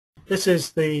this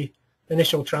is the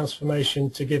initial transformation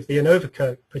to give the Innova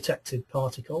coat protected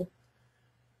particle.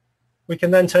 We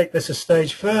can then take this a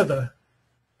stage further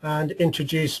and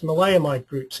introduce maleimide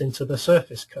groups into the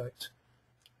surface coat.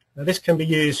 Now this can be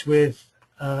used with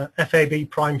FAB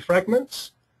prime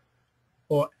fragments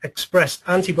or expressed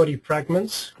antibody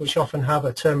fragments, which often have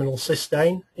a terminal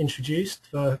cysteine introduced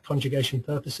for conjugation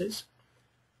purposes,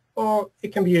 or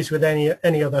it can be used with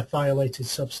any other thiolated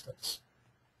substance.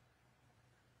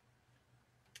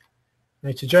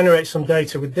 Now, to generate some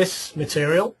data with this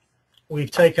material,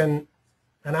 we've taken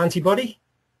an antibody,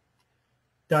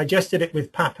 digested it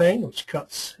with papain, which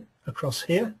cuts across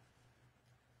here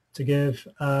to give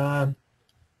FAB2.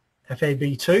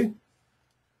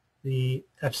 The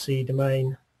FC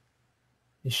domain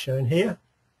is shown here.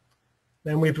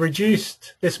 Then we've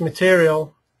reduced this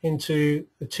material into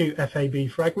the 2 FAB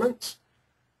fragments.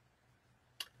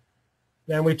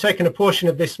 Then we've taken a portion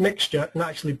of this mixture and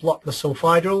actually blocked the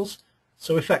sulfhydryls.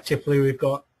 So effectively we've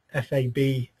got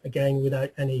FAB again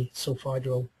without any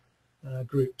sulfhydryl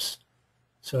groups.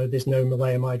 So there's no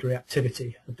maleimide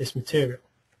reactivity of this material.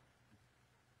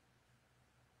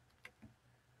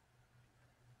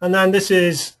 And then this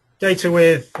is data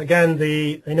with, again,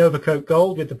 the Innova coat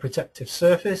gold with the protective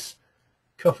surface,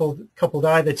 coupled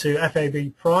either to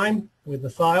FAB prime with the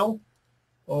thiol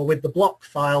or with the block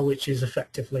thiol, which is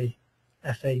effectively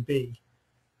FAB.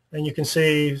 And you can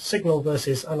see signal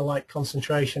versus analyte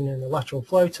concentration in the lateral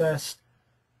flow test.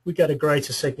 We get a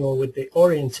greater signal with the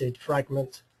oriented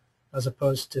fragment as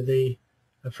opposed to the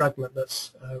fragment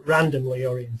that's randomly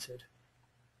oriented.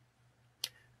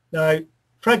 Now,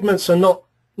 fragments are not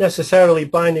necessarily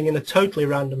binding in a totally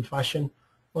random fashion.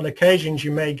 On occasions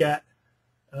you may get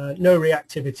no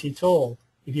reactivity at all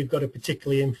if you've got a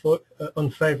particularly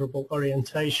unfavorable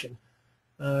orientation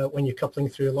when you're coupling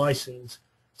through lysines.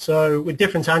 So with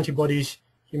different antibodies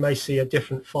you may see a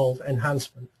different fold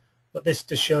enhancement, but this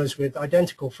just shows with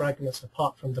identical fragments,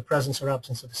 apart from the presence or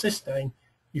absence of a cysteine,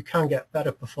 you can get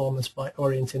better performance by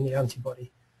orienting the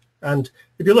antibody. And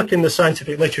if you look in the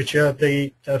scientific literature,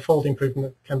 the fold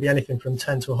improvement can be anything from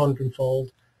 10 to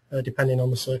 100-fold, depending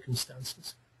on the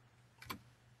circumstances.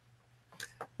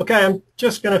 Okay, I'm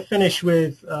just going to finish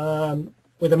with a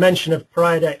mention of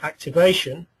prior-date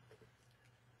activation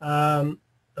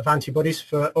of antibodies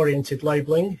for oriented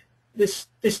labeling. This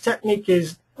technique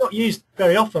is not used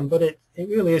very often, but it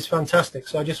really is fantastic,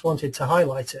 so I just wanted to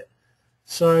highlight it.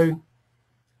 So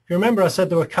if you remember, I said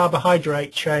there were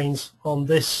carbohydrate chains on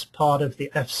this part of the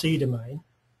FC domain.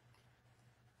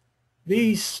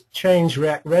 These chains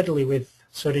react readily with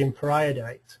sodium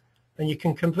periodate, and you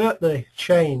can convert the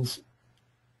chains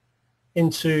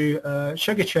into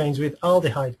sugar chains with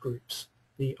aldehyde groups.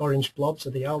 The orange blobs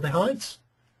are the aldehydes,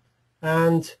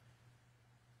 and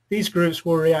these groups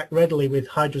will react readily with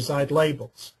hydrazide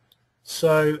labels.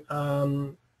 So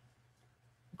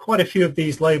quite a few of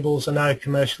these labels are now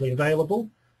commercially available,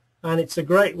 and it's a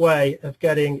great way of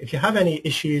getting, if you have any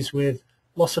issues with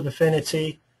loss of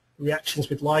affinity, reactions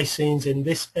with lysines in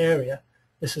this area,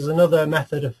 this is another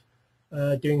method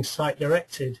of doing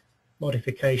site-directed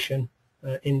modification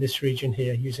in this region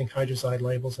here using hydrazide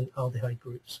labels and aldehyde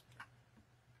groups.